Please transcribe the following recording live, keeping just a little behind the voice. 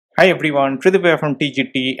Hi everyone, Tridib from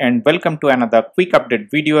TGT and welcome to another quick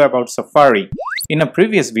update video about Safari. In a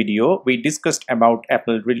previous video, we discussed about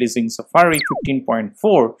Apple releasing Safari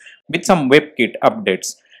 15.4 with some WebKit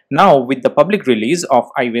updates. Now with the public release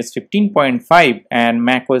of iOS 15.5 and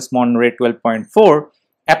macOS Monterey 12.4,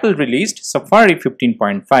 Apple released Safari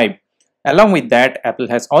 15.5. Along with that, Apple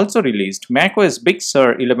has also released macOS Big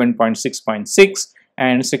Sur 11.6.6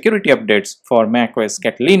 and security updates for macOS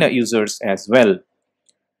Catalina users as well.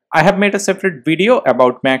 I have made a separate video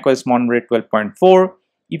about macOS Monterey 12.4.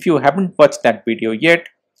 If you haven't watched that video yet,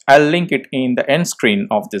 I'll link it in the end screen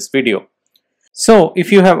of this video. So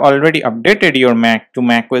if you have already updated your Mac to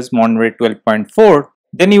macOS Monterey 12.4,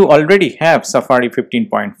 then you already have Safari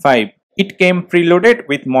 15.5. It came preloaded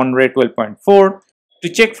with Monterey 12.4. To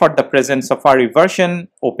check for the present Safari version,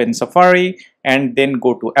 open Safari and then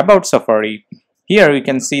go to About Safari. Here you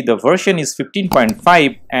can see the version is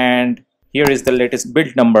 15.5 and here is the latest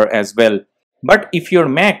build number as well. But if your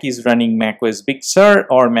Mac is running macOS Big Sur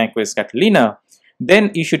or macOS Catalina,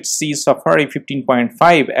 then you should see Safari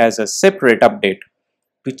 15.5 as a separate update.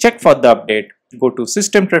 To check for the update, go to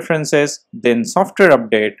System Preferences, then Software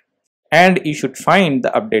Update, and you should find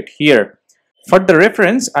the update here. For the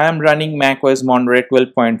reference, I am running macOS Monterey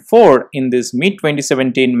 12.4 in this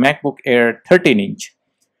mid-2017 MacBook Air 13-inch.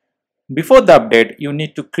 Before the update, you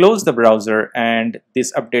need to close the browser and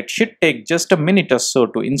this update should take just a minute or so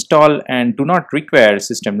to install and do not require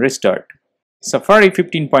system restart. Safari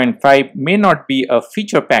 15.5 may not be a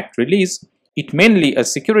feature-packed release. It's mainly a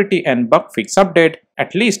security and bug fix update,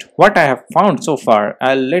 at least what I have found so far.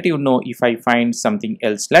 I'll let you know if I find something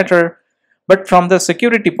else later. But from the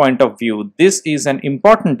security point of view, this is an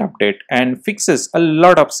important update and fixes a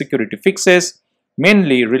lot of security fixes,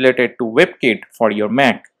 mainly related to WebKit for your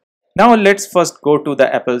Mac. Now let's first go to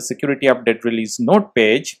the Apple Security Update Release Note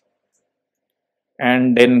page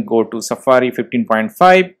and then go to Safari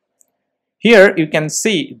 15.5. Here you can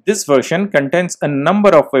see this version contains a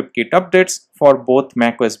number of WebKit updates for both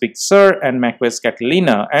macOS Big Sur and macOS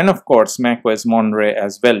Catalina and of course macOS Monterey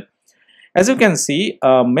as well. As you can see,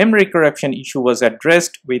 a memory corruption issue was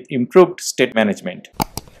addressed with improved state management.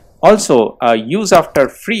 Also, a use after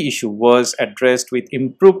free issue was addressed with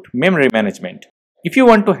improved memory management. If you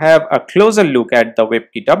want to have a closer look at the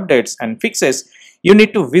WebKit updates and fixes, you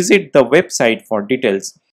need to visit the website for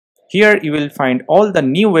details. Here you will find all the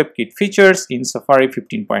new WebKit features in Safari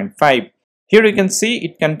 15.5. Here you can see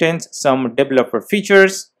it contains some developer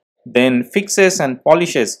features, then fixes and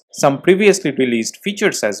polishes some previously released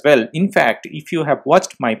features as well. In fact, if you have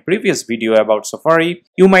watched my previous video about Safari,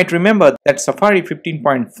 you might remember that Safari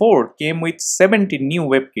 15.4 came with 70 new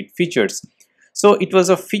WebKit features. So it was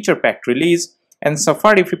a feature-packed release. And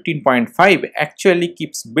Safari 15.5 actually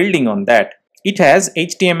keeps building on that. It has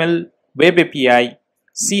HTML, Web API,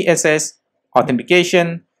 CSS,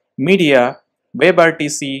 authentication, media,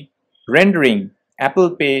 WebRTC, rendering,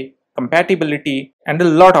 Apple Pay, compatibility, and a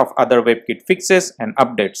lot of other WebKit fixes and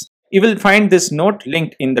updates. You will find this note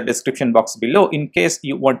linked in the description box below in case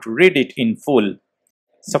you want to read it in full.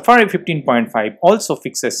 Safari 15.5 also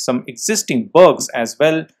fixes some existing bugs as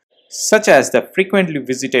well, such as the frequently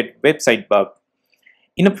visited website bug.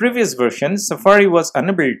 In a previous version, Safari was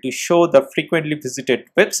unable to show the frequently visited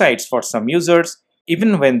websites for some users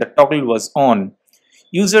even when the toggle was on.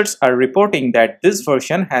 Users are reporting that this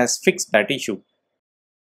version has fixed that issue.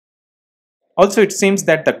 Also, it seems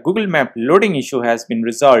that the Google Map loading issue has been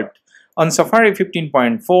resolved. On Safari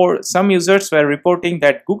 15.4, some users were reporting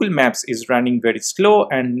that Google Maps is running very slow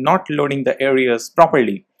and not loading the areas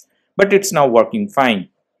properly, but it's now working fine.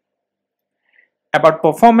 About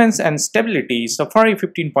performance and stability, Safari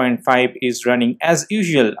 15.5 is running as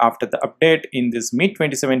usual after the update in this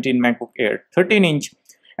mid-2017 MacBook Air 13-inch.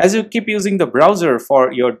 As you keep using the browser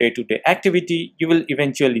for your day-to-day activity, you will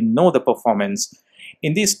eventually know the performance.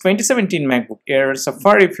 In this 2017 MacBook Air,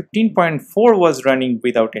 Safari 15.4 was running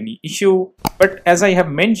without any issue. But as I have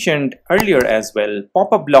mentioned earlier as well,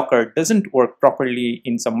 pop-up blocker doesn't work properly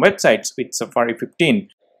in some websites with Safari 15.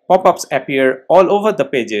 Pop-ups appear all over the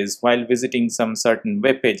pages while visiting some certain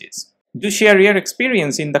web pages. Do share your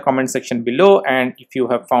experience in the comment section below and if you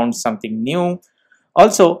have found something new.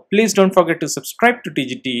 Also, please don't forget to subscribe to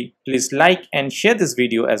TGT. Please like and share this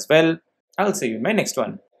video as well. I'll see you in my next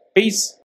one. Peace.